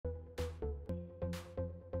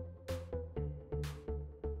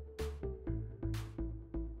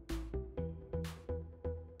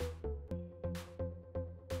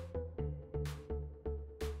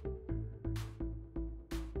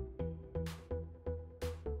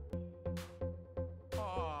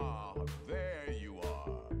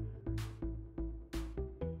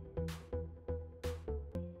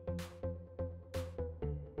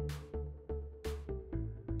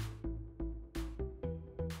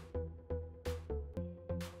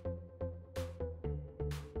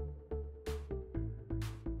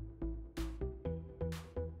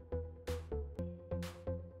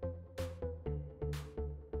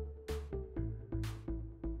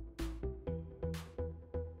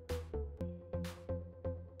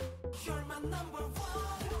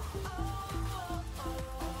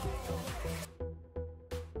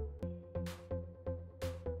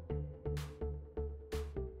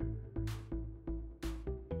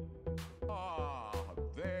Ah,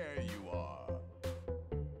 there you are.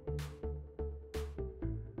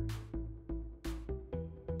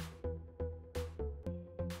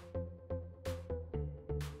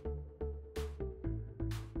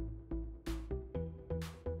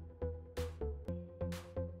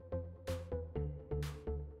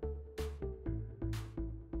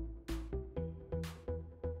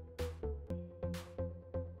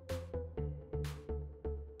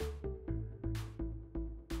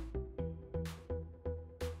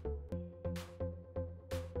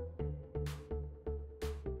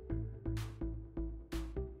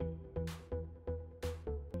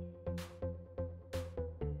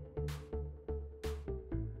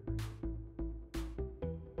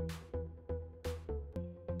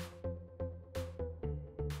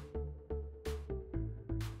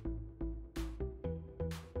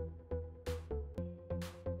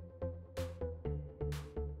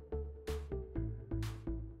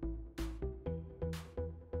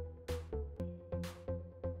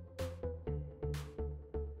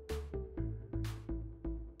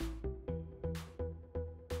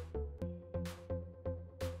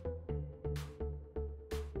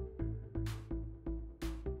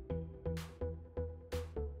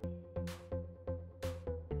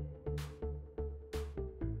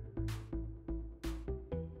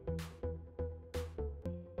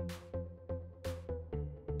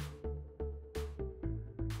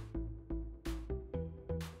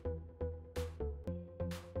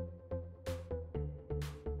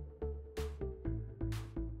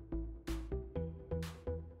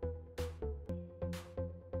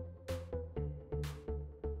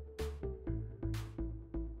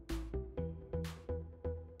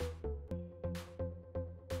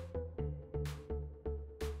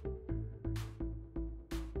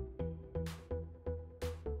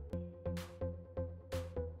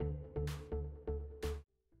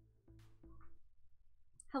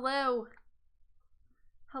 Hello.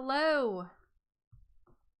 Hello.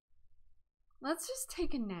 Let's just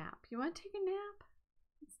take a nap. You want to take a nap?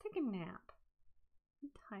 Let's take a nap. I'm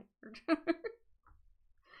tired.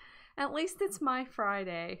 At least it's my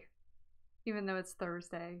Friday, even though it's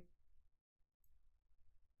Thursday.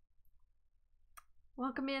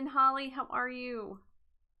 Welcome in, Holly. How are you?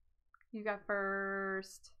 You got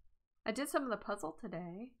first. I did some of the puzzle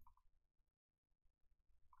today.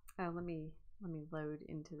 Oh, let me load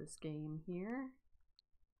into this game here.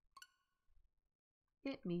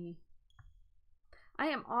 Hit me. I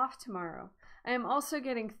am off tomorrow. I am also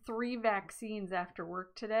getting 3 vaccines after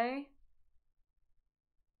work today.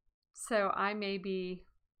 So I may be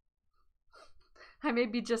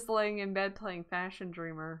just laying in bed playing Fashion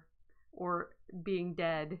Dreamer or being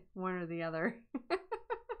dead, one or the other.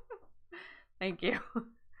 Thank you.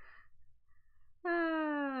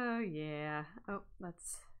 Oh, yeah. Oh,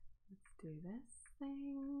 let's do this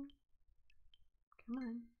thing. Come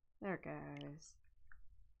on. There it goes.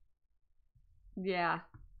 Yeah.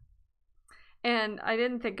 And I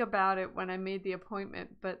didn't think about it when I made the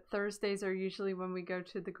appointment, but Thursdays are usually when we go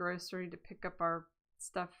to the grocery to pick up our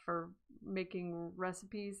stuff for making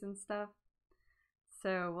recipes and stuff.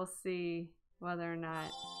 So we'll see whether or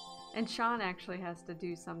not. And Sean actually has to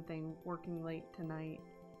do something working late tonight.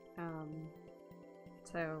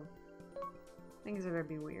 So things are going to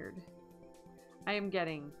be weird. I am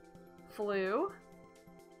getting flu,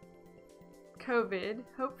 COVID,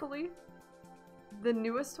 hopefully, the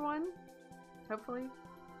newest one, hopefully,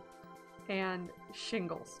 and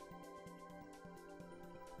shingles.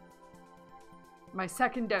 My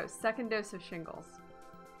second dose of shingles.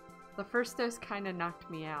 The first dose kind of knocked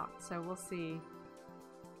me out, so we'll see.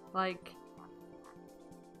 Like,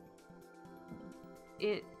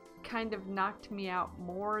 it kind of knocked me out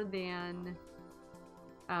more than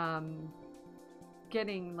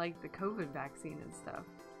getting like the COVID vaccine and stuff,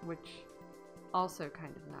 which also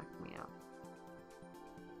kind of knocked me out.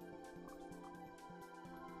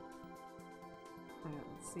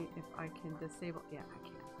 Let's see if I can disable. Yeah, I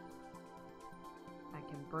can. I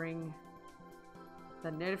can bring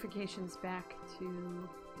the notifications back to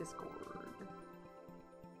Discord.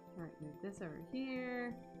 Alright, move this over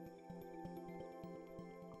here.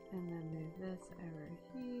 And then move this over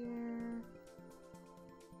here.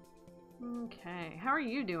 Okay, how are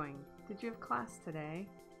you doing? Did you have class today?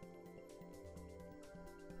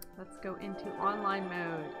 Let's go into online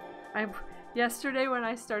mode. Yesterday when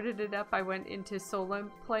I started it up, I went into solo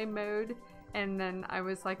play mode, and then I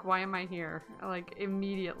was like, why am I here? I like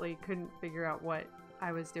immediately couldn't figure out what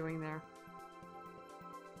I was doing there.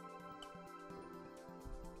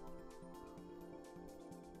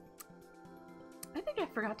 I think I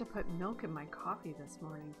forgot to put milk in my coffee this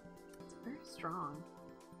morning. It's very strong.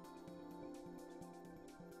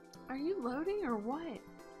 Are you loading or what? It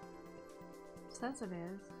says it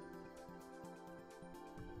is.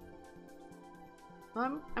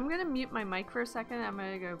 Well, I'm gonna mute my mic for a second. I'm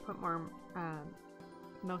gonna go put more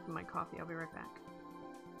milk in my coffee. I'll be right back.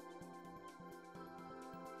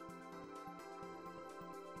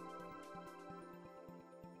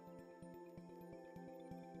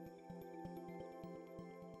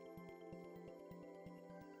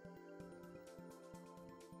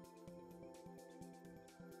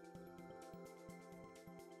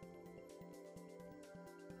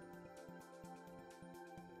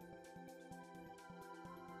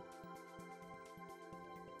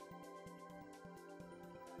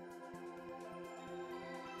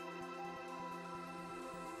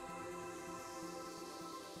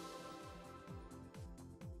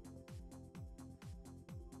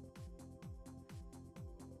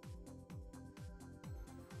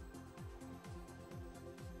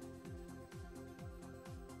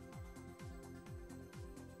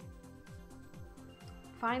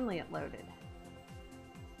 Finally it loaded.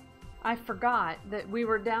 I forgot that we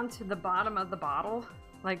were down to the bottom of the bottle.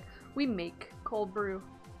 Like, we make cold brew.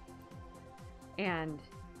 And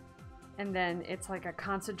then it's like a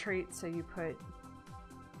concentrate, so you put...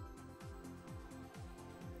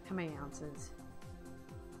 How many ounces?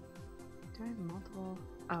 Do I have multiple?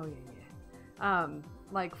 Oh, yeah.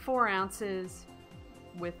 Like 4 ounces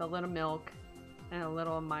with a little milk and a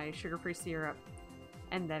little of my sugar-free syrup,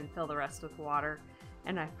 and then fill the rest with water.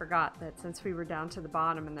 And I forgot that since we were down to the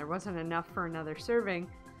bottom and there wasn't enough for another serving,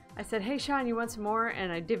 I said, hey Sean, you want some more?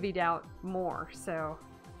 And I divvied out more, so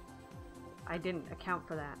I didn't account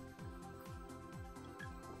for that.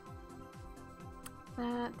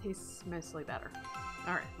 That tastes mostly better.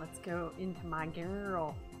 Alright, let's go into my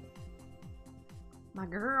girl. My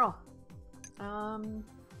girl.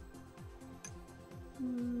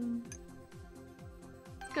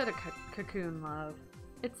 Let's go to Cocoon Love.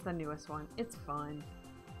 It's the newest one. It's fun.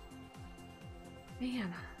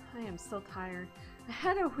 Man, I am still tired. I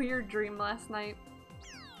had a weird dream last night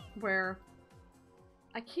where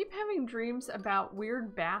I keep having dreams about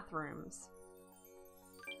weird bathrooms.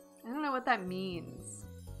 I don't know what that means.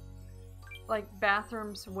 Like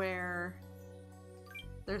bathrooms where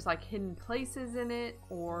there's like hidden places in it,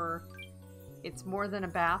 or it's more than a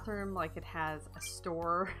bathroom, like it has a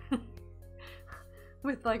store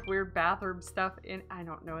with like weird bathroom stuff in. I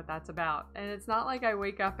don't know what that's about. And it's not like I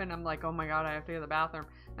wake up and I'm like, oh my god, I have to go to the bathroom.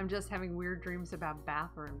 I'm just having weird dreams about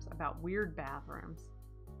bathrooms, about weird bathrooms.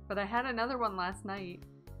 But I had another one last night,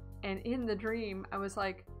 and in the dream I was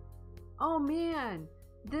like, oh man,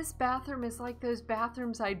 this bathroom is like those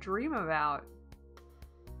bathrooms I dream about.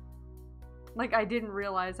 Like, I didn't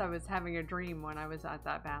realize I was having a dream when I was at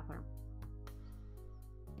that bathroom.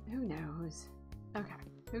 Who knows? Okay,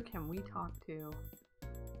 who can we talk to?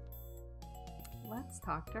 Let's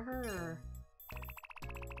talk to her.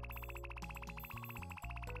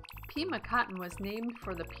 Pima cotton was named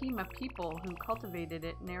for the Pima people who cultivated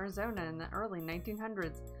it in Arizona in the early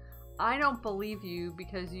 1900s. I don't believe you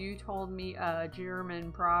because you told me a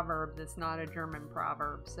German proverb that's not a German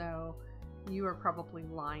proverb, so you are probably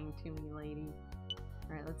lying to me, lady.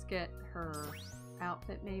 Alright, let's get her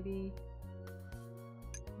outfit maybe.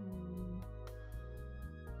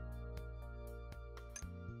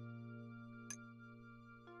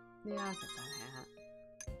 Yeah, I'll get that hat.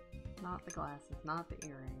 Not the glasses, not the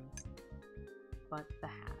earrings, but the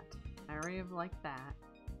hat. I already have liked that.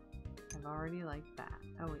 I've already liked that.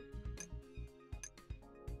 Oh wait.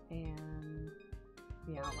 And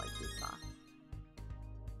yeah, I like these socks.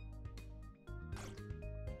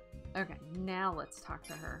 Okay, now let's talk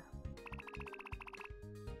to her.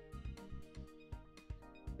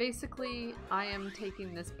 Basically, I am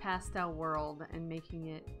taking this pastel world and making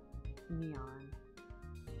it neon.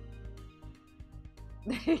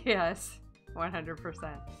 Yes, 100%.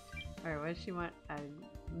 Alright, what does she want? A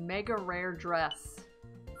mega rare dress.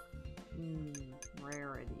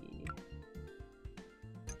 Rarity.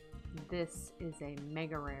 This is a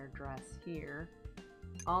mega rare dress here.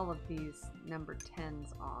 All of these number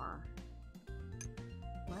 10s are.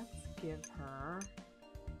 Let's give her...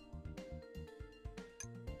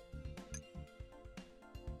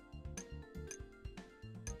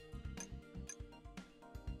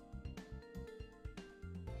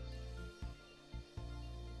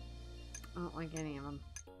 I don't like any of them,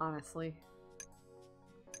 honestly.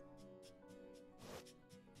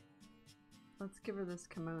 Let's give her this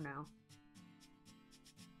kimono.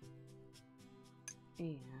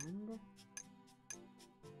 And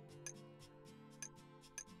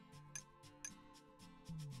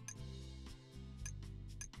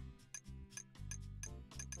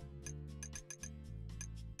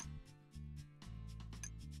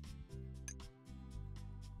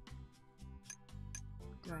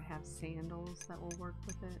do I have sandals that will work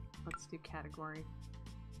with it? Let's do category.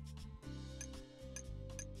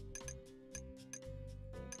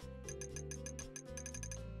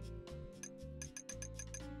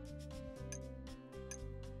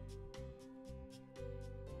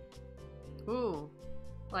 Ooh,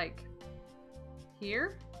 like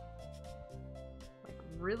here? Like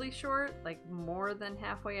really short? Like more than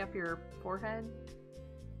halfway up your forehead?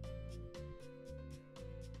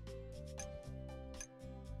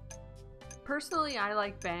 Personally, I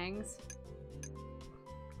like bangs,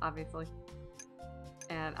 obviously,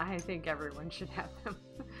 and I think everyone should have them.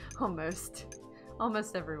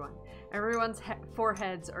 Almost everyone. Everyone's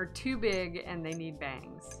foreheads are too big and they need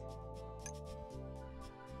bangs.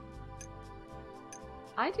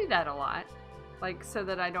 I do that a lot, like so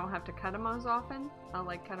that I don't have to cut them as often. I'll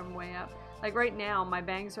like cut them way up. Like right now, my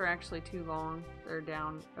bangs are actually too long. They're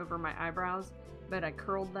down over my eyebrows, but I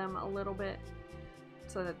curled them a little bit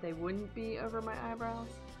so that they wouldn't be over my eyebrows.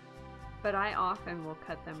 But I often will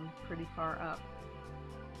cut them pretty far up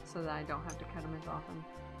so that I don't have to cut them as often.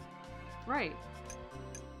 Right.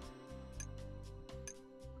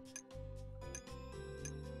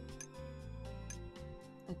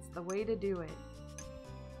 It's the way to do it.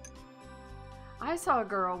 I saw a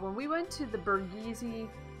girl when we went to the Bergese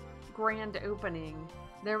grand opening.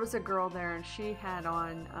 There was a girl there and she had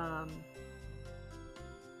on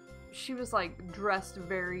she was like dressed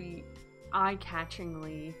very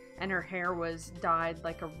eye-catchingly and her hair was dyed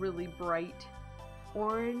like a really bright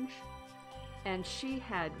orange and she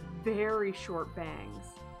had very short bangs.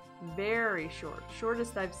 Very short.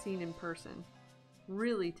 Shortest I've seen in person.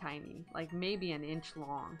 Really tiny, like maybe an inch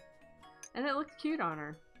long. And it looked cute on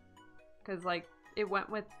her. Because, like, it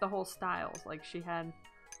went with the whole styles. Like, she had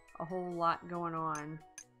a whole lot going on.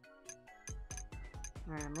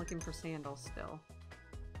 Alright, I'm looking for sandals still.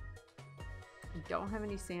 I don't have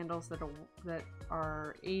any sandals that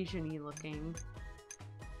are Asian-y looking.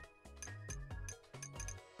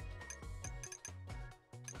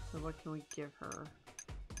 So what can we give her?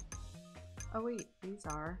 Oh wait, these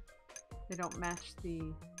are. They don't match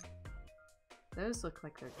the... Those look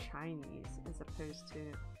like they're Chinese as opposed to...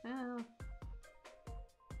 Well,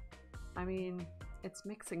 I mean, it's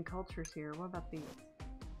mixing cultures here. What about these?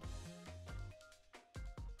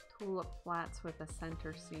 Tulip flats with a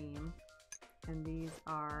center seam. And these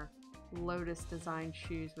are lotus design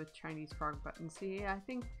shoes with Chinese frog buttons. See, I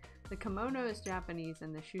think the kimono is Japanese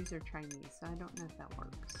and the shoes are Chinese, so I don't know if that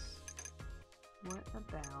works. What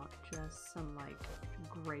about just some, like,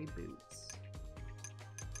 gray boots?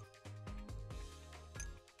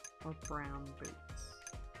 Or brown boots?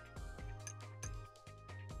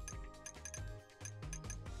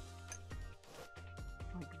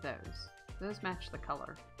 Like those. Those match the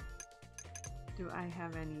color. Do I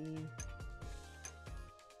have any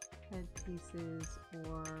headpieces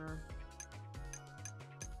or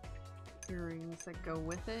earrings that go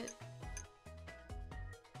with it?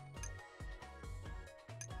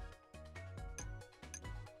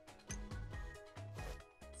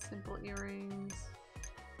 Simple earrings.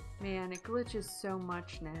 Man, it glitches so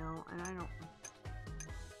much now, and I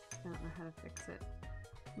don't know how to fix it.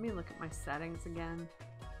 Let me look at my settings again.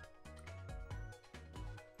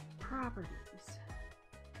 Properties.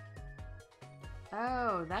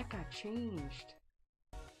 Oh, that got changed.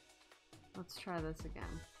 Let's try this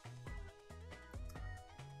again.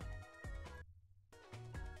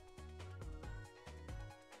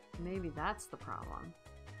 Maybe that's the problem.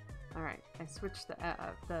 Alright, I switched the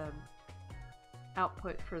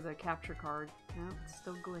output for the capture card. No, it's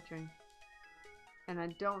still glitching. And I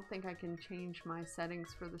don't think I can change my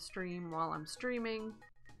settings for the stream while I'm streaming.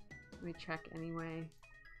 Let me check anyway.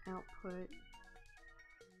 Output.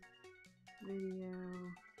 Video.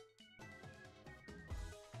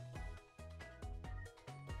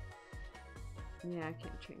 Yeah, I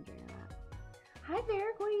can't change any of that. Hi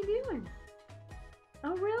Derek, what are you doing?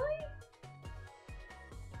 Oh really?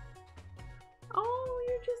 Oh,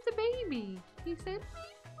 you're just a baby. He said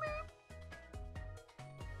meep, meep.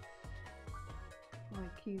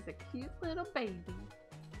 Like he's a cute little baby.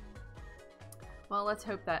 Well, let's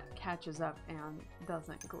hope that catches up and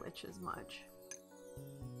doesn't glitch as much.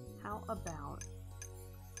 How about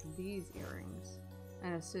these earrings?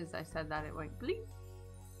 And as soon as I said that, it went bleep.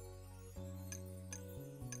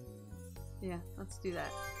 Yeah, let's do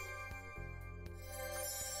that.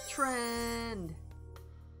 Trend!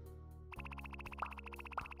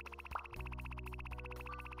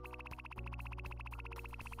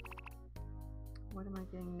 What am I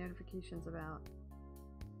getting notifications about?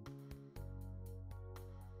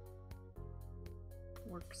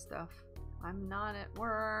 Work stuff. I'm not at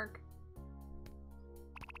work.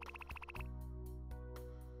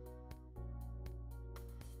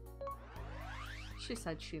 She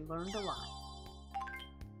said she learned a lot.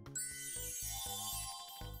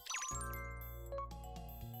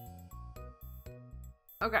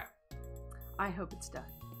 Okay. I hope it's done.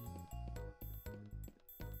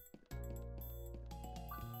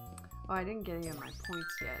 Oh, I didn't get any of my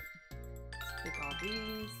points yet. Let's take all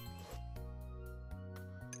these.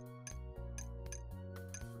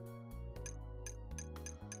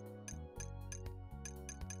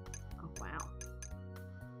 Oh, wow.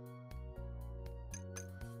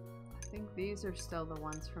 I think these are still the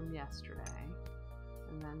ones from yesterday.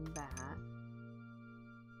 And then that.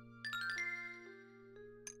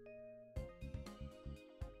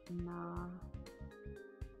 Nah.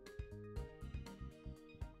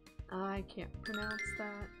 I can't pronounce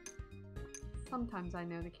that. Sometimes I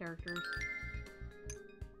know the characters.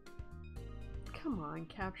 Come on,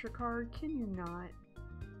 capture card, can you not?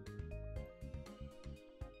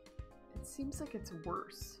 It seems like it's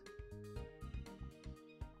worse.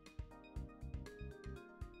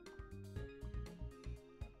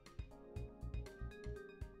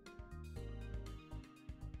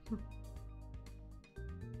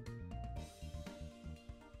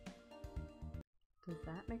 Does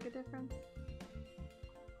that make a difference?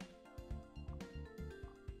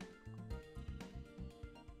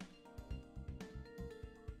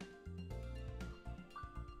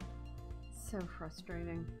 So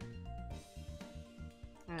frustrating.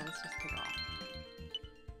 Alright, let's just take it off.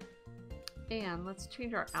 And let's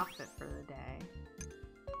change our outfit for the day.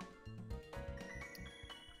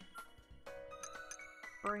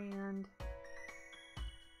 Brand.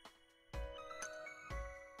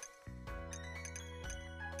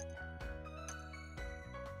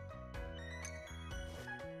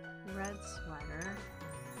 Red sweater.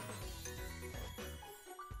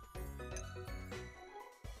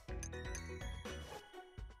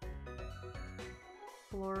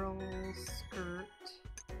 Floral skirt.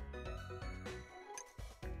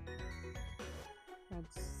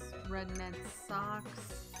 Red net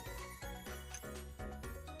socks.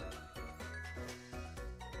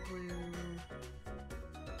 Blue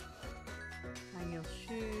high heel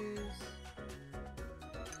shoes.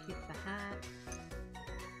 Keep the hat.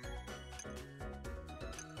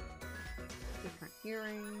 Different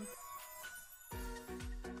earrings.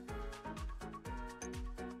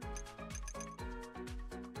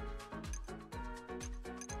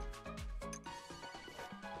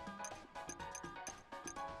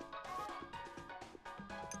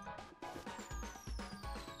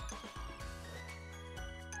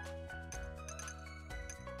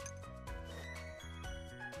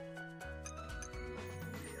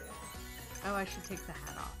 Oh, I should take the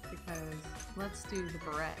hat off because let's do the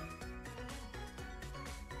beret.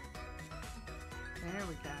 There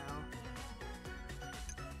we go.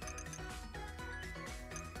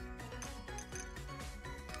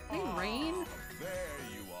 Hey, Rain. There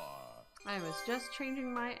you are. I was just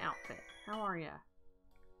changing my outfit. How are ya?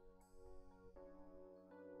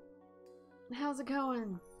 How's it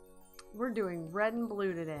going? We're doing red and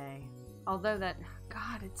blue today. Although that,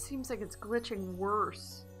 God, it seems like it's glitching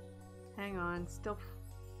worse. Hang on, still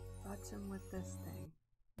futzing with this thing.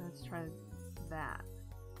 Let's try that.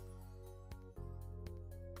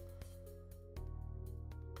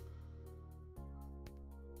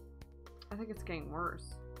 I think it's getting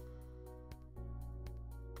worse.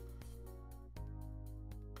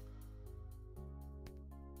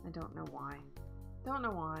 I don't know why. Don't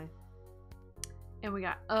know why. And we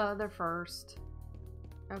got other first.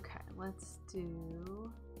 Okay, let's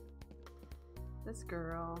do this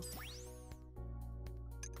girl.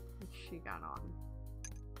 What she got on?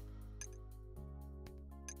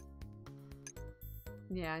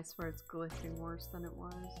 Yeah, I swear it's glitching worse than it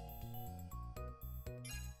was.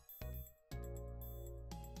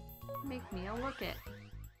 Make me a look it.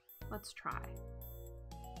 Let's try.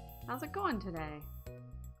 How's it going today?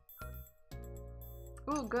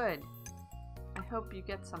 Ooh, good. I hope you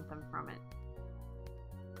get something from it.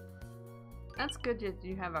 That's good that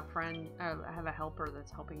you have a friend, have a helper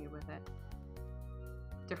that's helping you with it.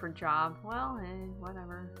 Different job. Well, hey,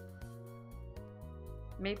 whatever.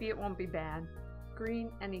 Maybe it won't be bad.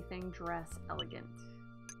 Green anything dress elegant.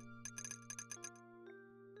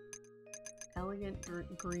 Elegant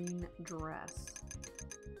green dress.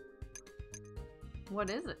 What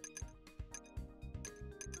is it?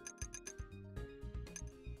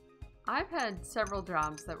 I've had several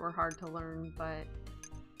jobs that were hard to learn, but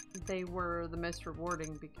they were the most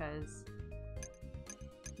rewarding because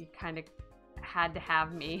you kind of had to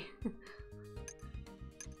have me.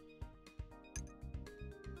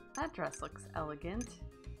 That dress looks elegant.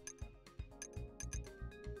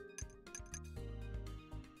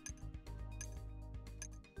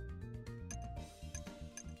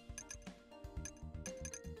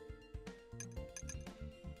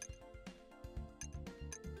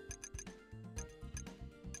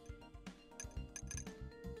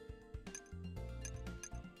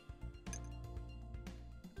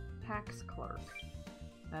 Tax clerk.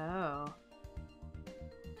 Oh.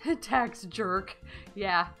 Tax jerk.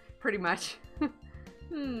 Yeah, pretty much.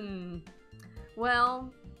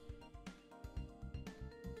 Well,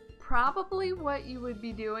 probably what you would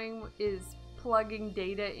be doing is plugging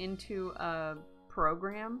data into a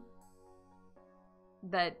program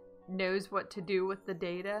that knows what to do with the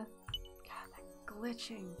data. God, that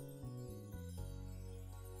glitching.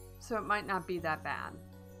 So it might not be that bad.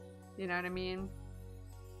 You know what I mean?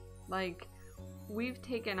 Like, we've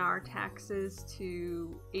taken our taxes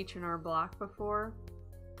to H&R Block before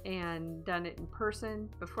and done it in person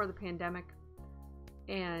before the pandemic,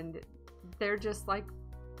 and they're just like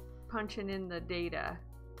punching in the data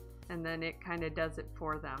and then it kind of does it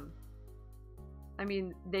for them. I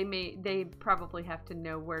mean, they probably have to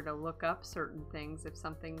know where to look up certain things if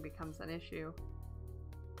something becomes an issue.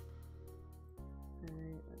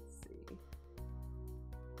 Alright, let's see.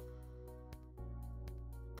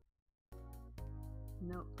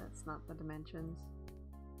 Nope, that's not the dimensions.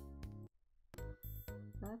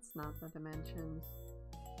 That's not the dimensions.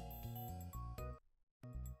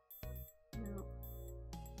 Nope.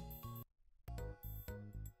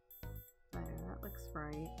 There, that looks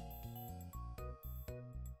right.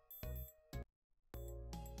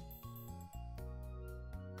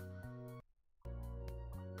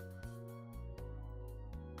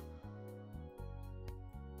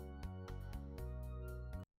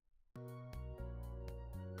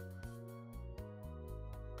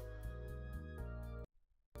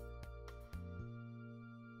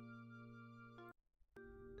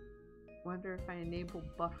 Wonder if I enable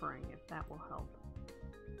buffering, if that will help.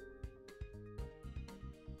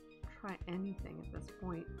 Try anything at this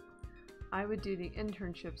point. I would do the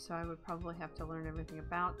internship, so I would probably have to learn everything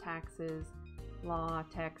about taxes, law,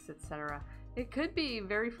 tax, etc. It could be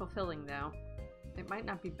very fulfilling though. It might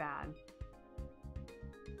not be bad.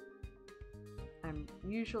 I'm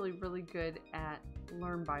usually really good at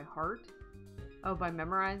learn by heart. Oh, by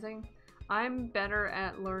memorizing? I'm better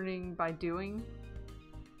at learning by doing,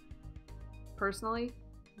 personally.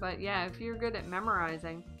 But yeah, if you're good at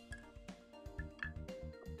memorizing,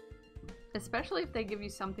 especially if they give you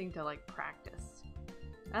something to like practice.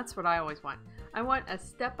 That's what I always want. I want a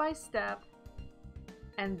step-by-step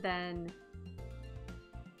and then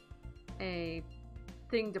a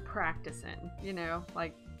thing to practice in, you know,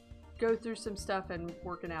 like go through some stuff and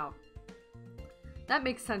work it out. That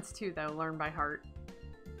makes sense too though, learn by heart.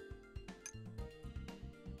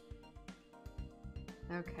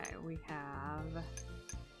 Okay, we have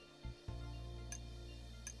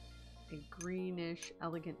a greenish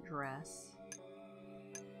elegant dress,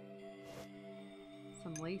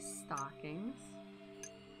 some lace stockings.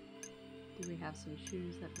 Do we have some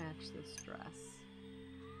shoes that match this dress?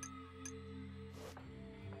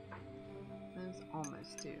 Those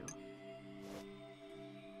almost do.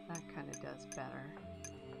 That kind of does better.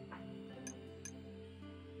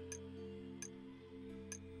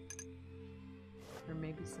 Or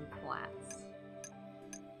maybe some flats.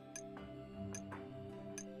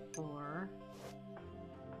 Or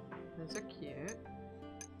those are cute.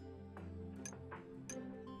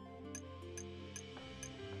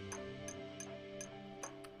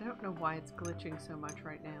 I don't know why it's glitching so much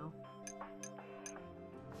right now.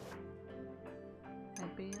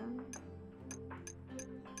 Headband.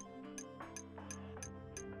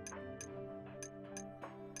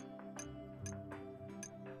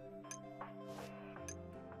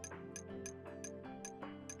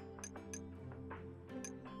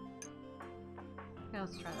 Yeah,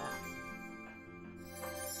 let's try that.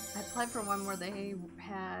 I applied for one where they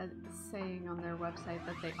had saying on their website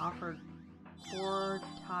that they offered portage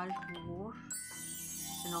work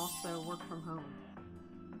and also work from home.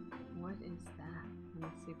 What is that? Let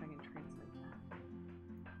me see if I can translate that.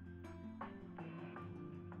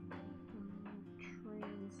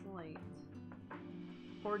 Translate.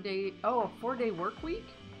 4-day, oh, a 4-day work week?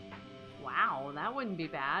 Wow, that wouldn't be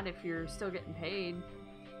bad if you're still getting paid.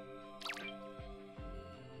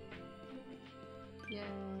 Yay.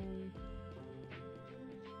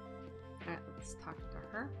 Alright, let's talk to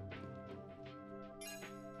her.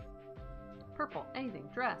 purple, anything,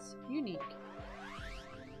 dress, unique.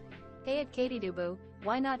 Hey at Katie Dubu,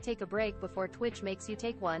 why not take a break before Twitch makes you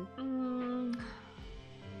take one?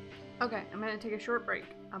 Okay, I'm gonna take a short break.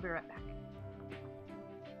 I'll be right back.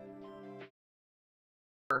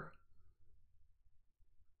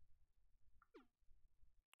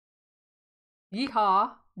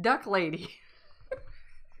 Yeehaw, duck lady.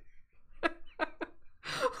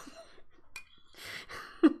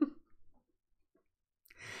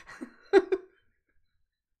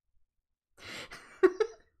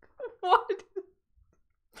 What?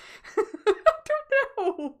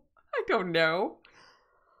 I don't know.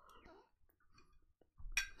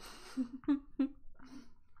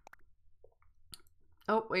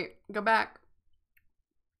 Oh, wait. Go back.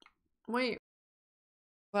 Wait.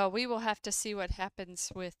 Well, we will have to see what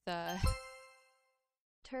happens with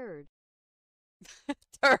Turd.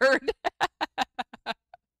 turd.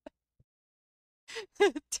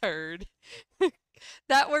 Turd.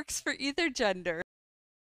 That works for either gender.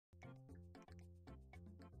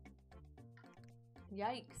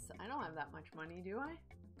 Yikes. I don't have that much money, do I?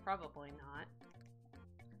 Probably not.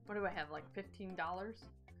 What do I have, like $15?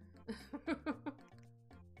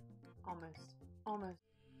 Almost. Almost.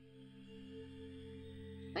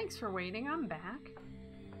 Thanks for waiting. I'm back.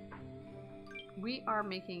 We are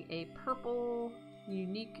making a purple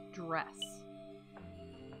unique dress.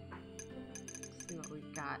 Let's see what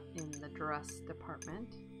we've got in the dress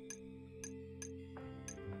department.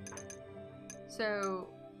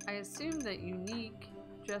 So I assume that unique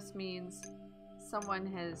just means someone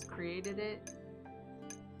has created it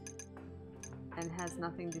and has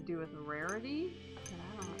nothing to do with rarity, but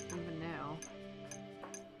I don't even know.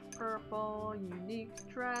 Purple, unique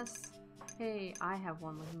dress. Hey, I have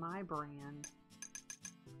one with my brand.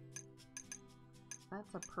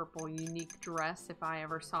 That's a purple unique dress if I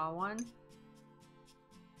ever saw one.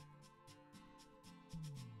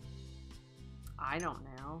 I don't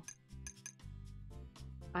know.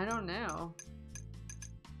 I don't know.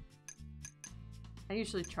 I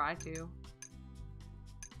usually try to.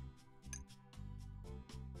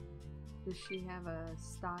 Does she have a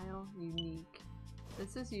style? Unique.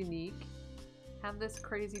 This is unique. Have this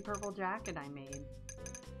crazy purple jacket I made.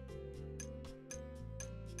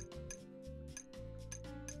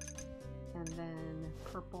 And then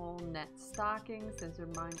purple net stockings. Those are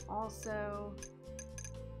mine also.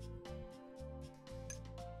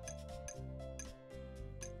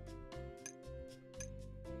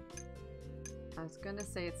 I was gonna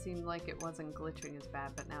say it seemed like it wasn't glitching as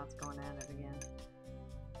bad, but now it's going at it again.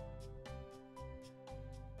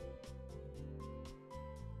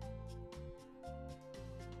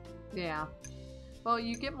 Yeah. Well,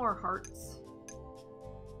 you get more hearts.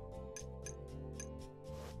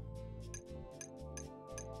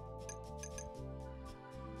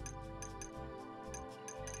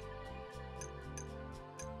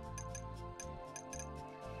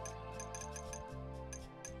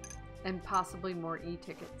 And possibly more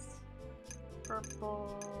e-tickets.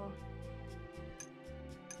 Purple.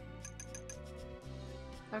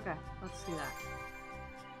 Okay, let's do that.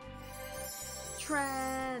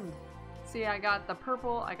 Trend! See, I got the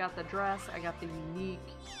purple, I got the dress, I got the unique.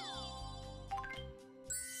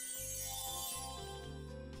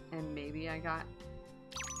 And maybe I got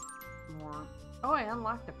more. Oh, I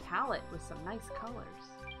unlocked a palette with some nice colors.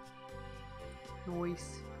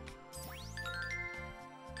 Nice.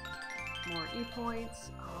 More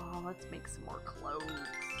E-points. Oh, let's make some more clothes.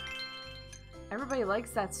 Everybody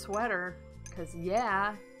likes that sweater, because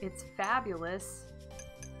yeah, it's fabulous.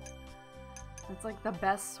 It's like the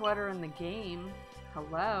best sweater in the game.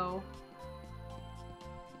 Hello.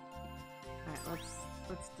 Alright,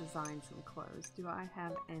 let's design some clothes. Do I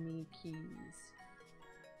have any keys?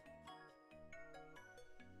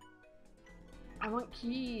 I want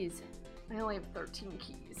keys. I only have 13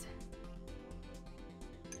 keys.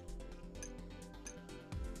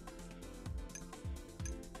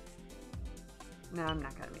 No, I'm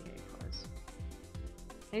not gonna make any clothes.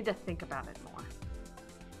 I need to think about it more.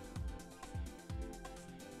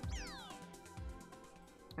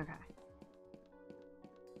 Okay.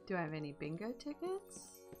 Do I have any bingo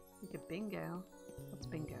tickets? Make a bingo. What's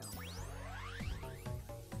bingo?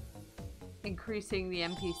 Increasing the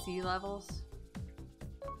NPC levels.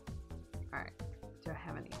 Alright. Do I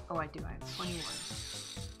have any? Oh, I do. I have 21.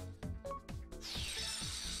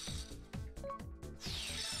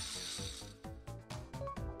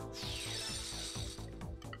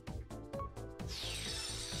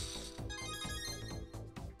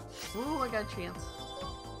 Ooh, I got a chance.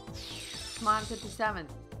 Come on, 57.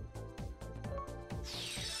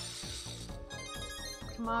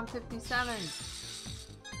 Come on, 57.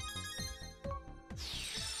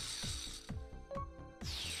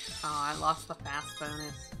 Oh, I lost the fast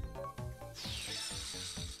bonus.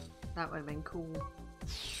 That would have been cool.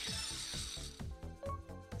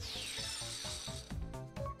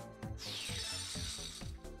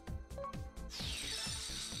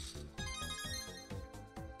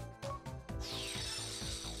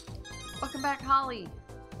 Welcome back, Holly.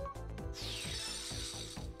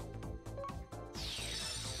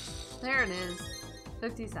 There it is.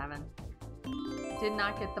 57. Did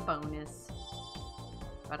not get the bonus.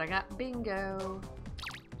 But I got bingo.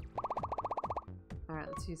 Alright,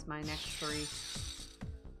 let's use my next 3.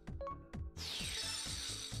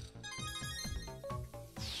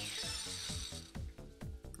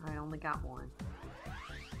 I only got 1.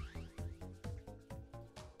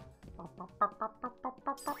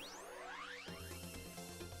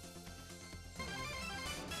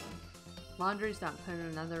 Laundry's done. Put in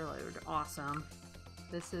another load. Awesome.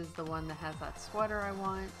 This is the one that has that sweater I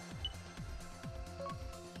want.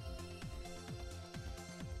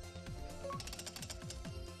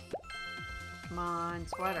 Come on,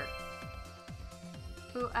 sweater.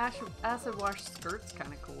 Ooh, acid wash skirt's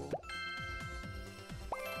kind of cool.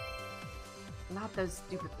 Not those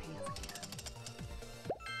stupid pants again.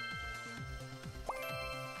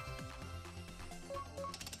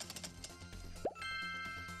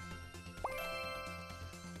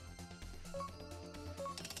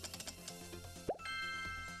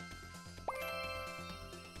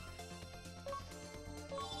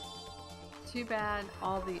 Too bad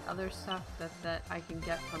all the other stuff that I can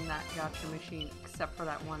get from that gacha machine, except for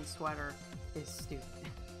that one sweater, is stupid.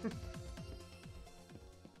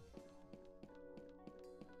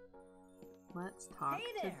 Let's talk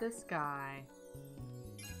to this guy.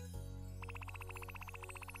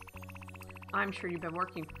 I'm sure you've been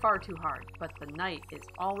working far too hard, but the night is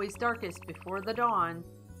always darkest before the dawn.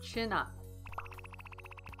 Chin up.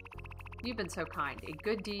 You've been so kind. A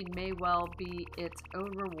good deed may well be its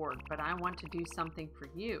own reward, but I want to do something for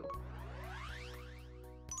you.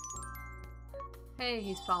 Hey,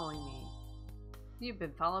 he's following me. You've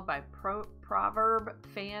been followed by Proverb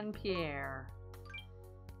Fan Pierre.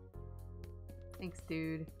 Thanks,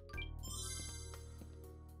 dude.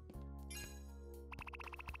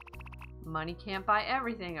 Money can't buy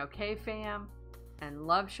everything, okay, fam? And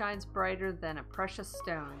love shines brighter than a precious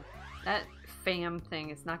stone. That fam thing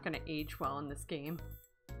is not going to age well in this game.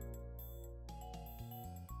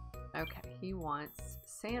 Okay, he wants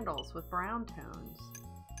sandals with brown tones.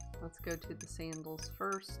 Let's go to the sandals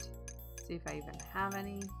first. See if I even have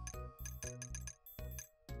any.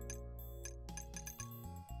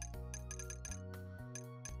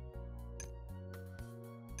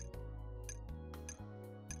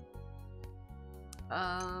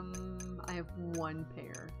 I have 1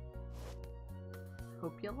 pair.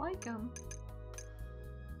 Hope you like them.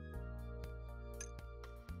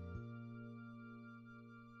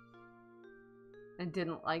 And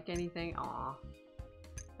didn't like anything? Aw.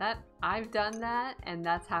 That, I've done that, and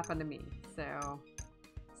that's happened to me. So,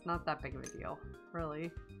 it's not that big of a deal,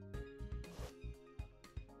 really.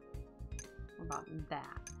 What about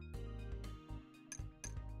that?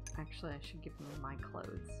 Actually, I should give him my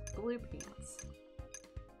clothes. Blue pants.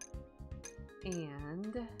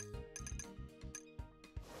 And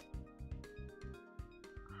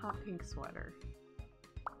hot pink sweater.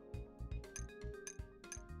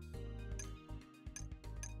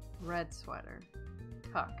 Red sweater.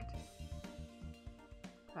 Tucked.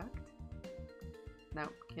 Tucked?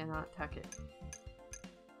 Nope, cannot tuck it.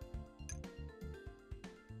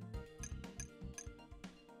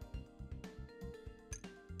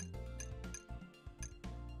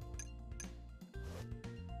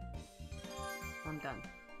 I'm done.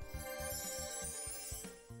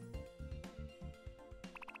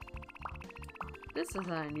 This is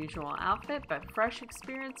an unusual outfit, but fresh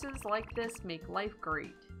experiences like this make life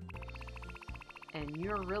great. And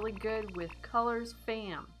you're really good with colors,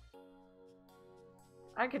 fam.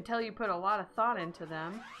 I could tell you put a lot of thought into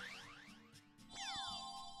them.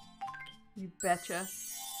 You betcha.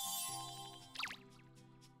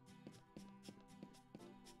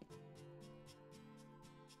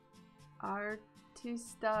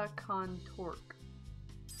 Artista Contorque.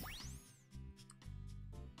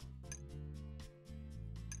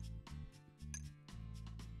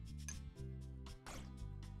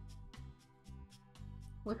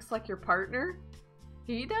 Looks like your partner?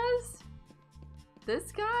 He does?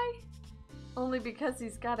 This guy? Only because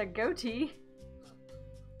he's got a goatee.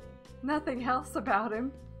 Nothing else about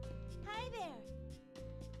him. Hi there.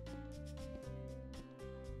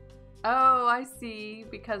 Oh, I see.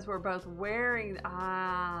 Because we're both wearing...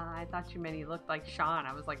 Ah, I thought you meant he looked like Sean.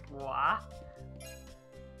 I was like, what?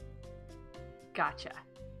 Gotcha.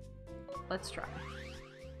 Let's try.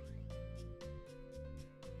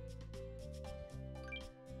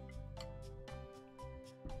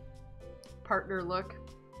 Partner look.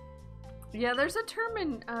 Yeah, there's a term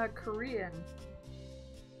in Korean.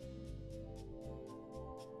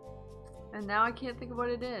 And now I can't think of what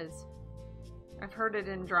it is. I've heard it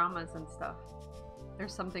in dramas and stuff.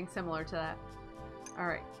 There's something similar to that.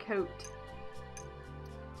 Alright, coat.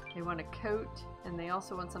 They want a coat, and they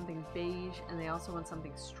also want something beige, and they also want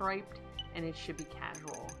something striped, and it should be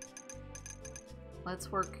casual.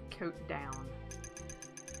 Let's work coat down.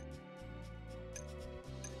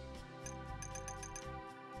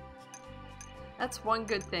 That's one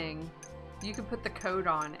good thing. You can put the coat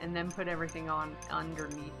on and then put everything on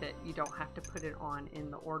underneath it. You don't have to put it on in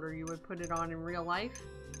the order you would put it on in real life.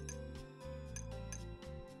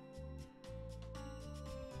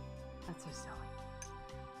 That's so silly.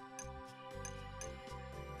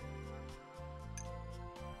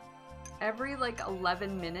 Every like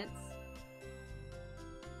 11 minutes,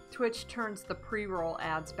 Twitch turns the pre-roll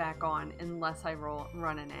ads back on unless I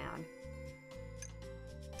run an ad.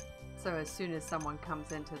 So as soon as someone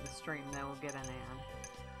comes into the stream, they will get an ad,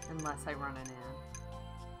 unless I run an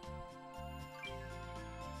ad.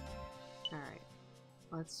 Alright,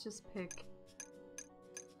 let's just pick...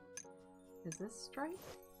 Is this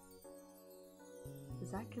striped?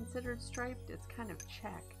 Is that considered striped? It's kind of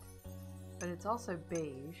checked, but it's also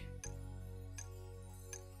beige.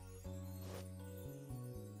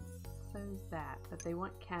 So is that, but they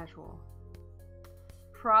want casual.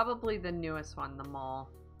 Probably the newest one, the mall.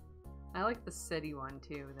 I like the city one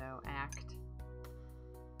too, though. Act.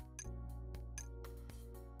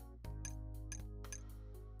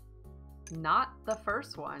 Not the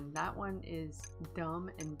first one. That one is dumb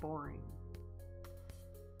and boring.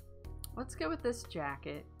 Let's go with this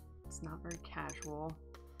jacket. It's not very casual.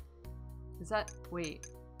 Is that... Wait.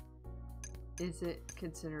 Is it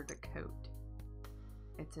considered a coat?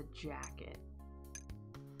 It's a jacket.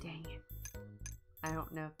 Dang it. I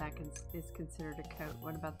don't know if that is considered a coat.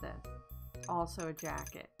 What about this? Also a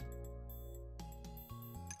jacket.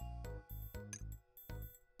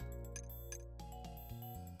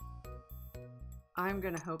 I'm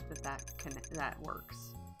gonna hope that that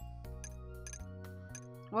works.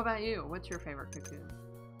 What about you? What's your favorite cocoon?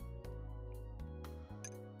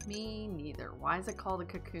 Me neither. Why is it called a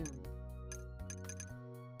cocoon?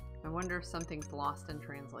 I wonder if something's lost in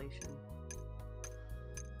translation.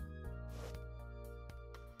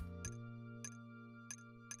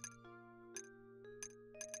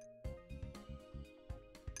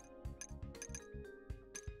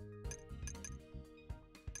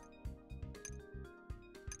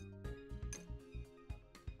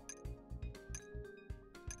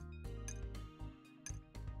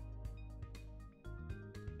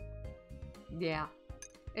 Yeah.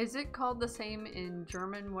 Is it called the same in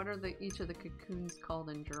German? What are each of the cocoons called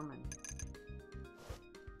in German?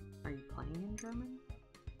 Are you playing in German?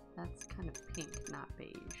 That's kind of pink, not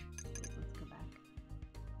beige. Wait, let's go back.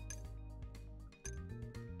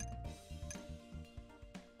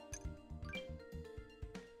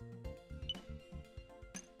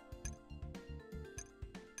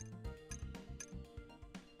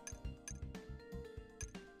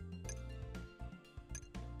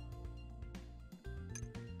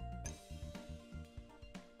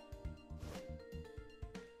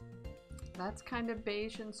 That's kind of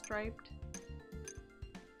beige and striped.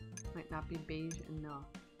 Might not be beige enough.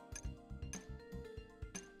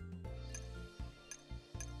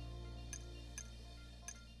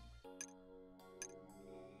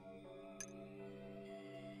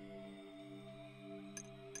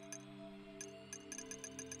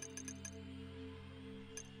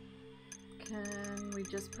 Can we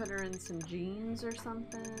just put her in some jeans or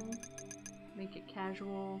something? Make it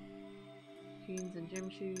casual. Jeans and gym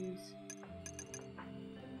shoes.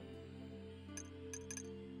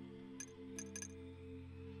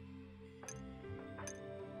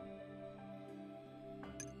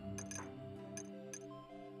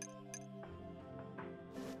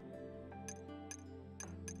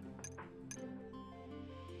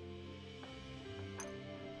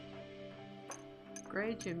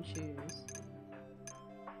 Gray gym shoes.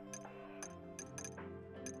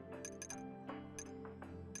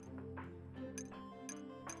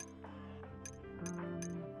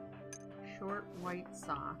 Short white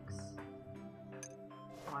socks.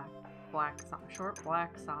 Short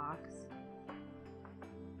black socks.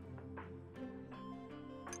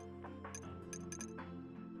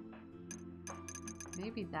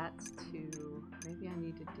 Maybe that's too... Maybe I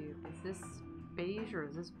need to do... Is this beige or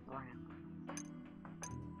is this brown?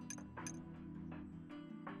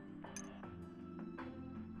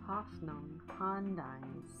 Hoffnung,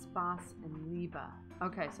 Hondein, Spaß, and Liebe.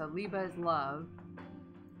 Okay, so Liebe is love.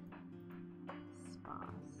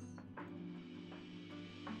 Spaß.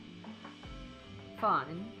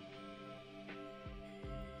 Fun.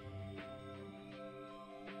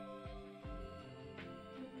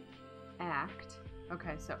 Act.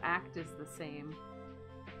 Okay, so act is the same.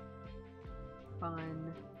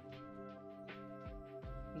 Fun.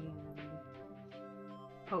 And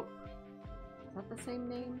hope. Is that the same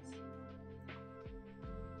names?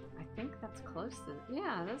 I think that's close to...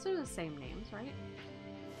 Yeah, those are the same names, right?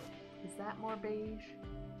 Is that more beige?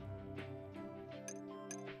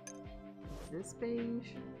 Is this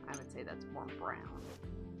beige? I would say that's more brown.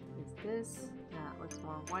 Is this? That looks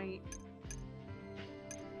more white.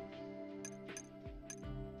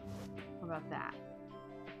 What about that?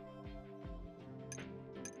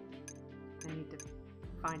 I need to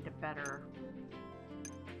find a better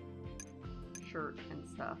shirt and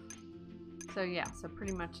stuff. So yeah, so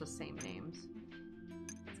pretty much the same names.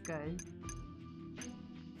 It's good.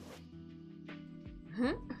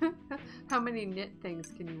 How many knit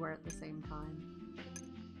things can you wear at the same time?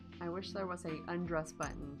 I wish there was a undress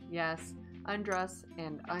button. Yes, undress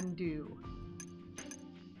and undo.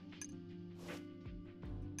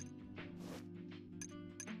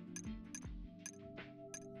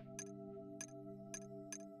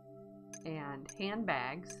 And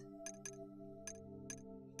handbags.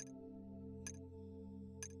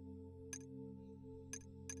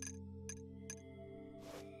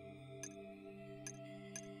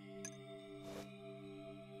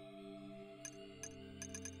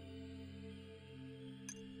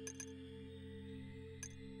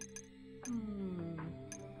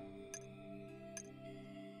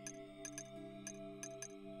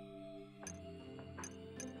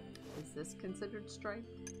 Is this considered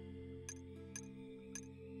striped?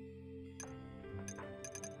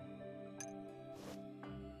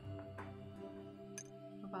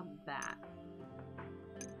 How about that?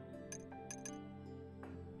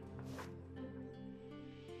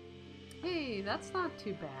 Hey, that's not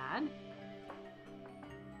too bad.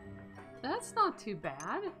 That's not too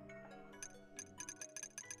bad.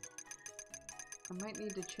 I might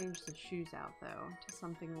need to change the shoes out though to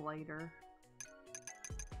something lighter.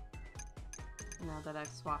 Now that I've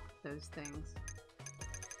swapped those things.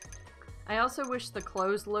 I also wish the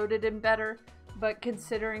clothes loaded in better, but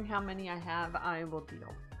considering how many I have, I will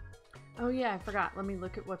deal. Oh yeah, I forgot. Let me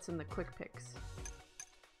look at what's in the quick picks.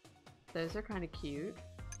 Those are kind of cute.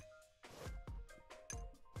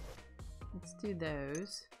 Let's do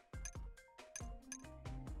those.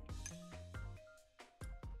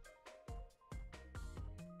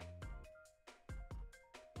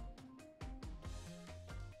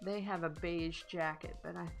 They have a beige jacket,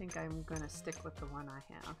 but I think I'm gonna stick with the one I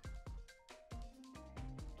have.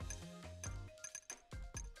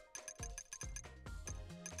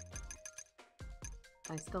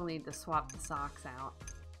 I still need to swap the socks out,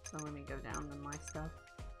 so let me go down to my stuff.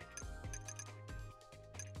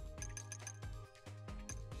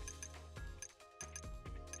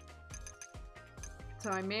 So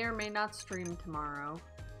I may or may not stream tomorrow.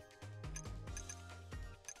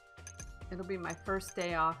 It'll be my first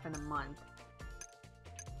day off in a month.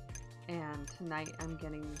 And tonight I'm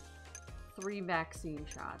getting 3 vaccine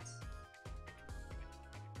shots.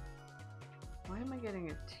 Why am I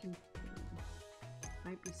getting a tooth pain?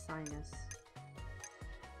 Might be sinus.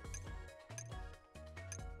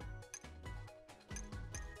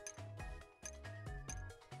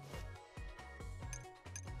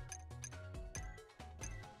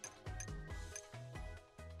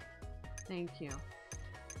 Thank you.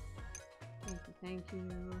 Thank you.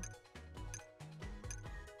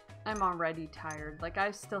 I'm already tired. Like, I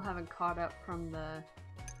still haven't caught up from the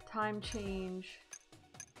time change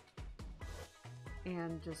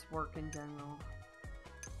and just work in general.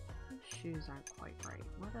 These shoes aren't quite right.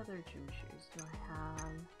 What other gym shoes do I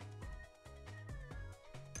have?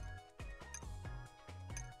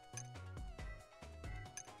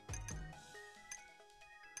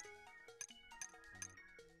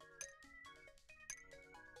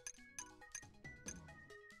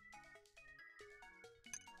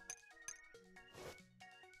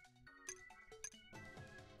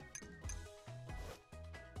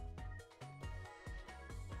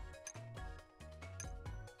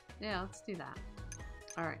 Yeah, let's do that.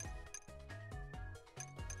 Alright.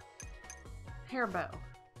 Hair bow.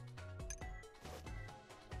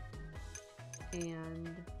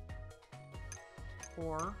 And...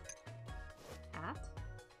 or... hat.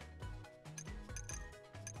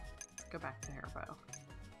 Go back to hair bow.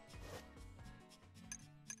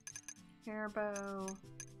 Hair bow.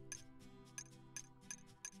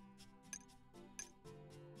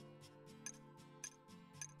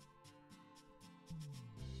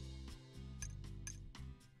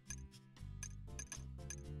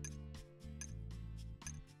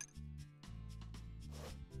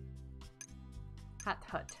 Hut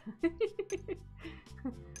hut.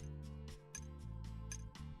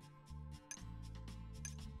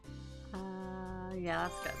 Yeah,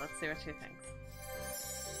 that's good. Let's see what she thinks.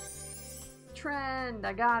 Trend,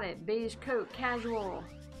 I got it. Beige coat, casual.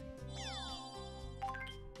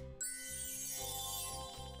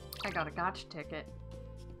 I got a gotcha ticket.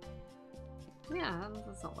 Yeah, that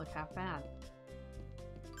doesn't look half bad.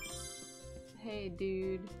 Hey,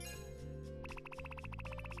 dude.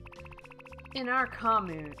 In our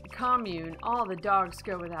commune, all the dogs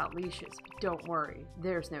go without leashes. Don't worry,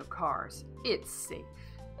 there's no cars. It's safe.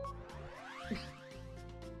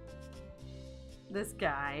 This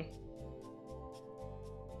guy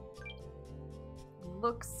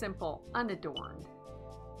looks simple, unadorned.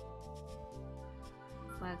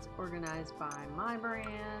 Let's organize by my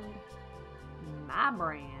brand. My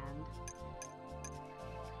brand.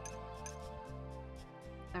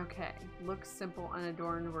 Okay, looks simple,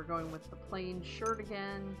 unadorned. We're going with the plain shirt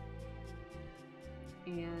again.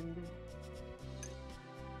 And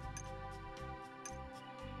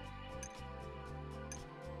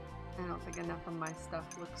I don't think enough of my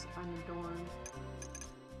stuff looks unadorned.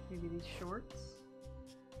 Maybe these shorts?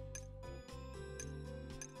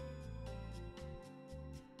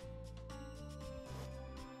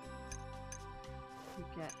 You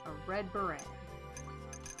get a red beret.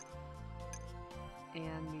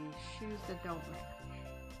 And the shoes that don't match.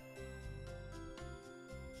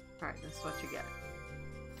 Alright, this is what you get.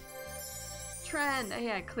 Trend!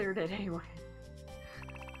 Hey, I cleared it anyway.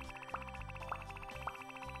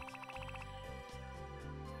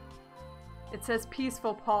 It says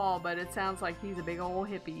Peaceful Paul, but it sounds like he's a big old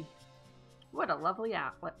hippie. What a lovely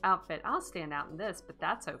outfit. I'll stand out in this, but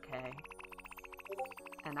that's okay.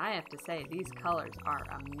 And I have to say, these colors are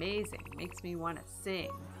amazing. Makes me want to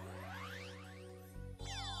sing.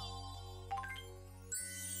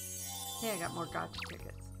 Hey, I got more gotcha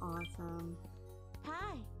tickets. Awesome.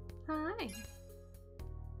 Hi. Hi.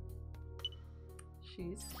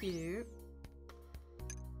 She's cute.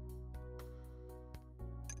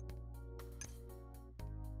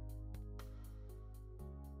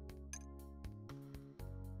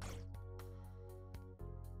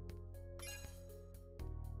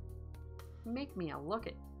 Make me a look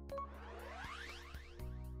at.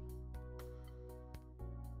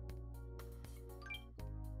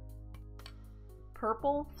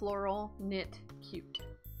 Purple floral knit cute.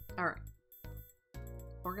 Alright.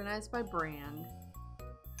 Organized by brand.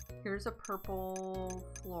 Here's a purple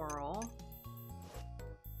floral.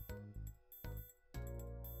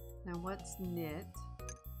 Now what's knit?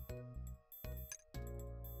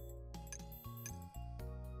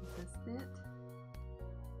 Is this knit?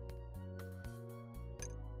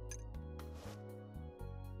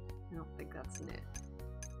 I don't think that's knit.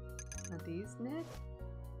 Are these knit?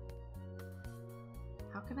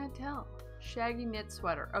 How can I tell? Shaggy knit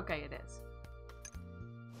sweater. Okay, it is.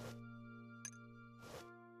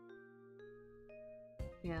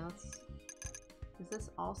 Yeah, is this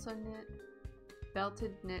also knit?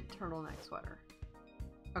 Belted knit turtleneck sweater.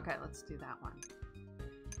 Okay, let's do that one.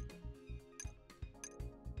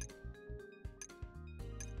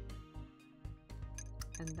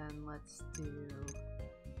 And then let's do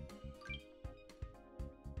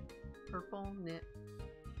purple knit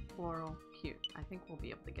floral cute. I think we'll be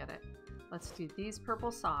able to get it. Let's do these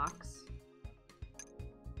purple socks.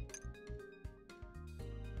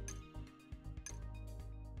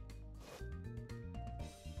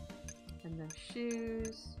 And the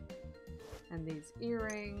shoes. And these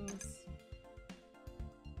earrings.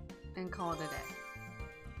 And call it a day.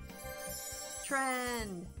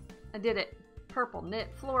 Trend! I did it. Purple knit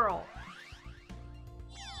floral.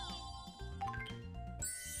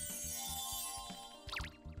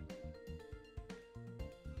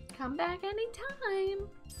 Come back anytime.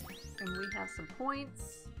 And we have some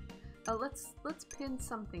points. Oh, let's pin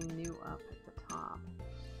something new up at the top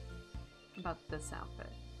about this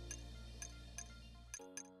outfit.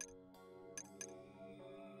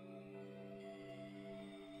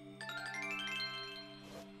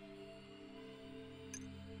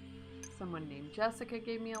 Someone named Jessica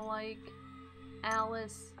gave me a like.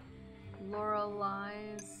 Alice,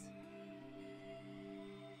 Lorelai's.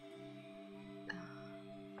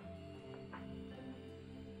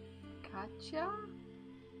 Katya?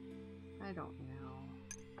 I don't know.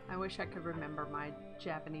 I wish I could remember my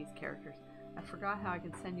Japanese characters. I forgot how I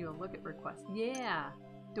can send you a look at request. Yeah,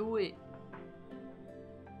 do it.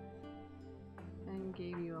 And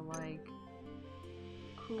gave you a like.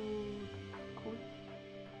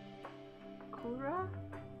 Kura?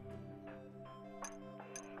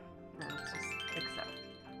 No, let's just accept.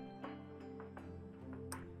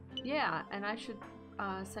 Yeah, and I should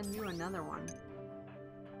send you another one.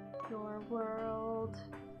 Your world.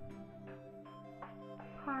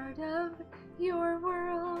 Part of your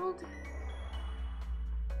world.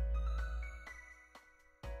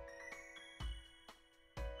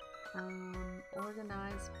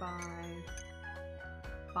 Organized by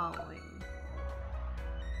following.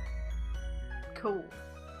 Cool.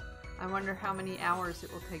 I wonder how many hours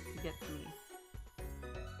it will take to get to me.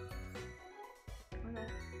 Where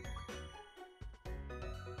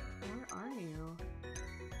are you?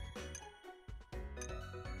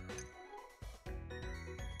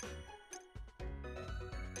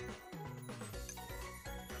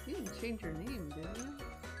 You didn't change your name, did you?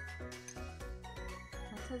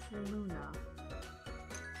 That says Luna.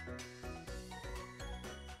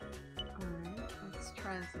 Alright, let's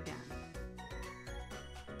try this again.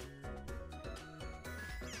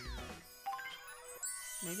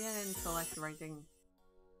 Maybe I didn't select the right thing.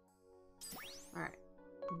 Alright.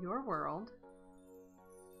 Your world.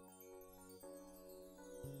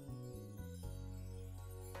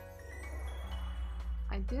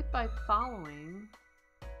 I did by following.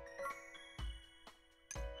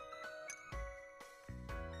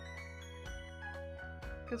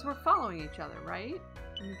 Because we're following each other, right?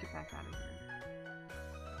 Let me get back out of here.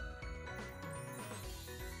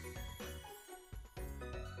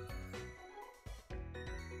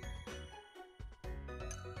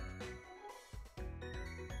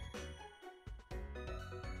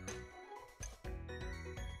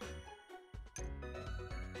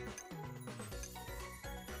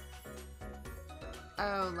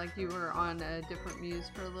 Oh, like you were on a different muse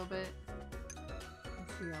for a little bit?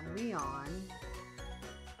 Let's see, a Leon.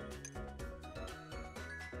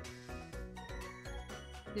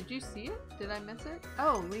 Did you see it? Did I miss it?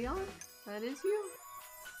 Oh, Leon? That is you?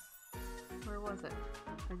 Where was it?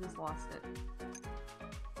 I just lost it.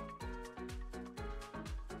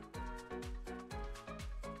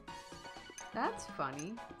 That's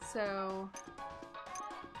funny. So...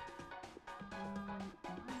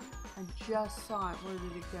 I just saw it. Where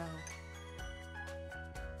did it go?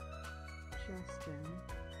 Justin.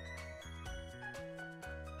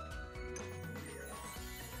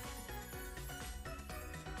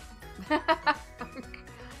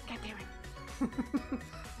 God damn it.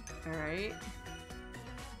 Alright.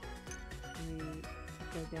 Let me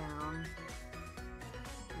go down.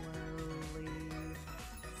 Slowly.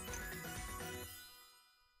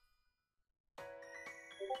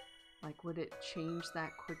 Like, would it change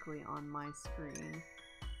that quickly on my screen?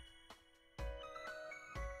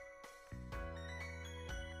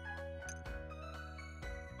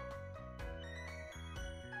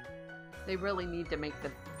 They really need to make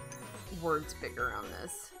the words bigger on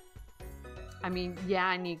this. I mean, yeah,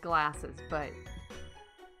 I need glasses, but...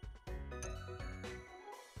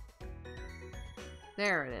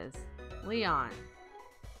 There it is. Leon.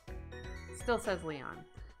 Still says Leon.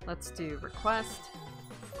 Let's do request.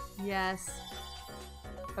 Yes.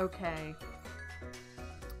 Okay.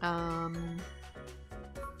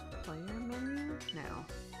 Player menu? No.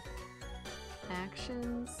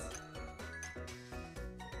 Actions.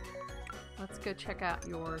 Let's go check out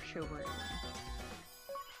your showroom.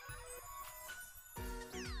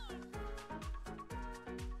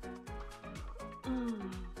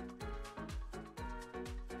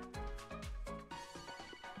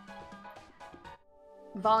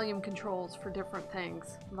 Volume controls for different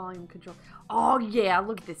things. Volume control. Oh yeah,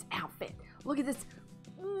 look at this outfit. Look at this.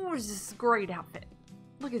 Ooh, this is a great outfit.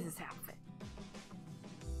 Look at this outfit.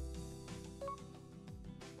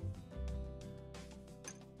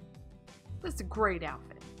 This is a great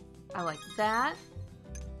outfit. I like that.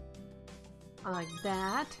 I like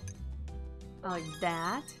that. I like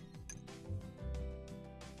that.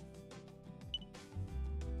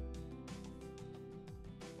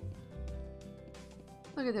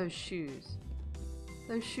 Look at those shoes.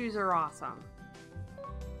 Those shoes are awesome.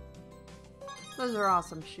 Those are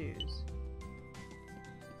awesome shoes.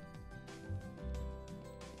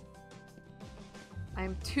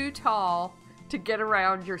 I'm too tall to get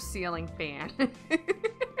around your ceiling fan.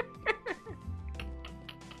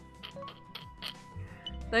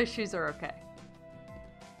 Those shoes are okay.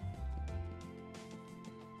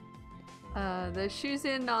 The shoes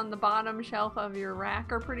in on the bottom shelf of your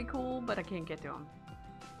rack are pretty cool, but I can't get to them.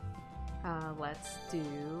 Let's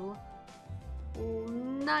do... Ooh,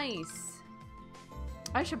 nice!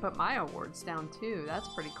 I should put my awards down too. That's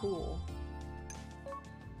pretty cool.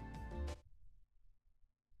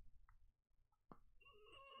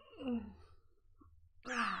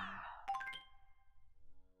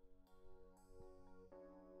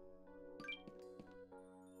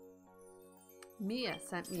 Mia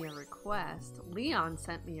sent me a request. Leon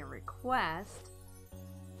sent me a request.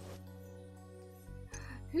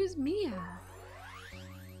 Who's Mia?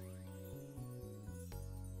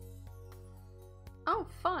 Oh,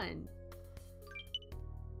 fun.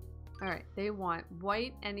 Alright, they want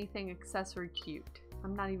white anything accessory cute.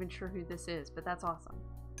 I'm not even sure who this is, but that's awesome.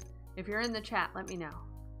 If you're in the chat, let me know.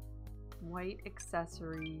 White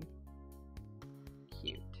accessory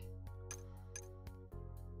cute.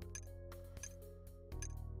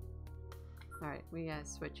 Alright, we gotta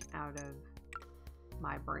switch out of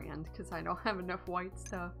my brand because I don't have enough white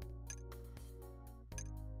stuff.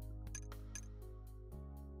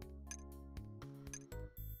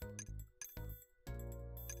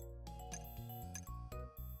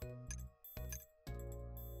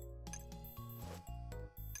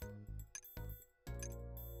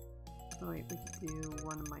 Wait, we could do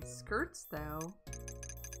one of my skirts though.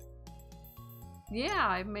 Yeah,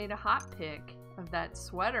 I made a hot pick of that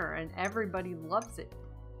sweater and everybody loves it,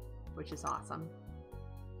 which is awesome.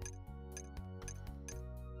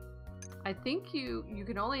 I think you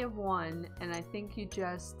can only have one, and I think you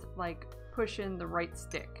just like push in the right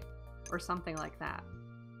stick or something like that.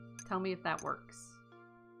 Tell me if that works.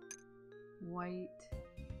 White,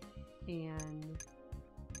 and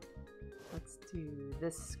let's do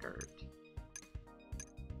this skirt.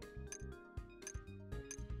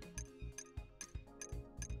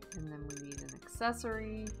 And then we need an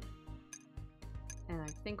accessory. And I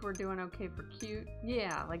think we're doing okay for cute.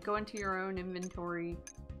 Yeah, like go into your own inventory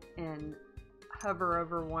and hover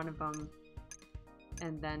over one of them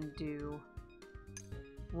and then do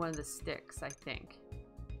one of the sticks, I think.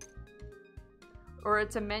 Or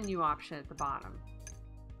it's a menu option at the bottom.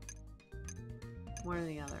 One or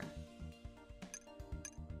the other.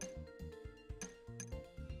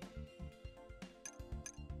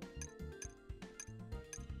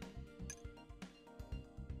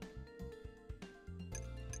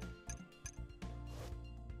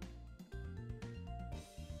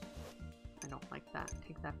 That.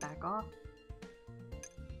 Take that back off.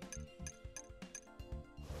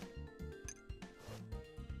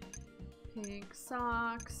 Pink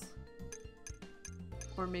socks.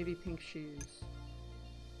 Or maybe pink shoes.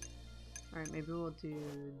 Alright, maybe we'll do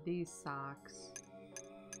these socks.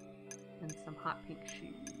 And some hot pink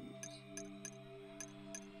shoes.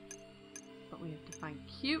 But we have to find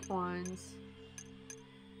cute ones.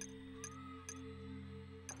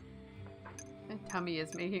 And Tummy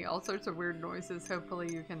is making all sorts of weird noises. Hopefully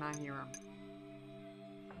you cannot hear them.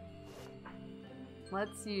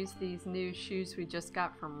 Let's use these new shoes we just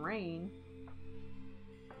got from Rain.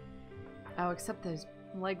 Oh, except those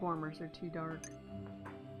leg warmers are too dark.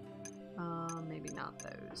 Maybe not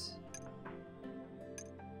those.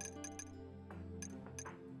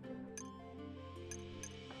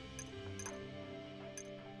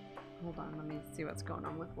 Hold on, let me see what's going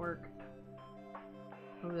on with work.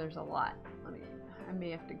 Oh, there's a lot. I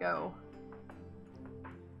may have to go.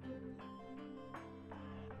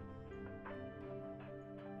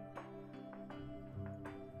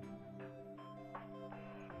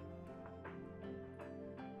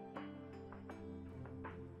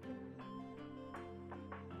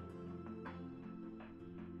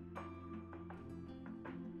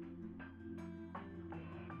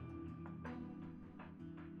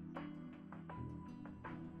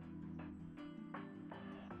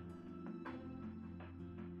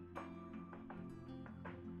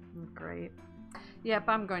 Great. Yep,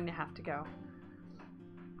 I'm going to have to go.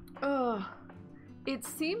 Ugh. It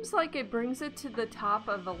seems like it brings it to the top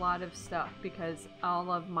of a lot of stuff because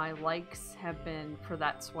all of my likes have been for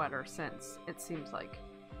that sweater since, it seems like.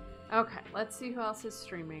 Okay, let's see who else is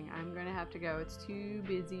streaming. I'm going to have to go. It's too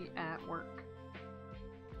busy at work.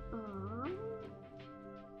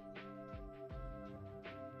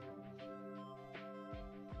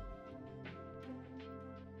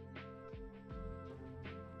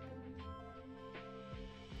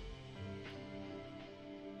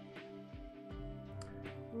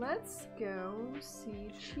 Let's go see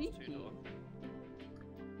Cheeky.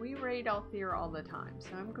 We raid Althea all the time,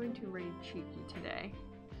 so I'm going to raid Cheeky today.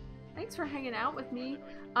 Thanks for hanging out with me.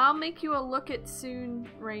 I'll make you a look at soon,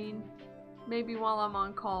 Rain. Maybe while I'm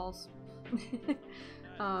on calls.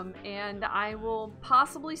 And I will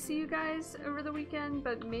possibly see you guys over the weekend,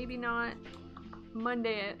 but maybe not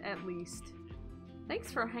Monday at least.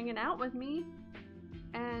 Thanks for hanging out with me.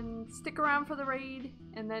 And stick around for the raid,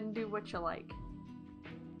 and then do what you like.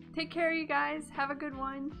 Take care, you guys. Have a good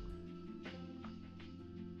one.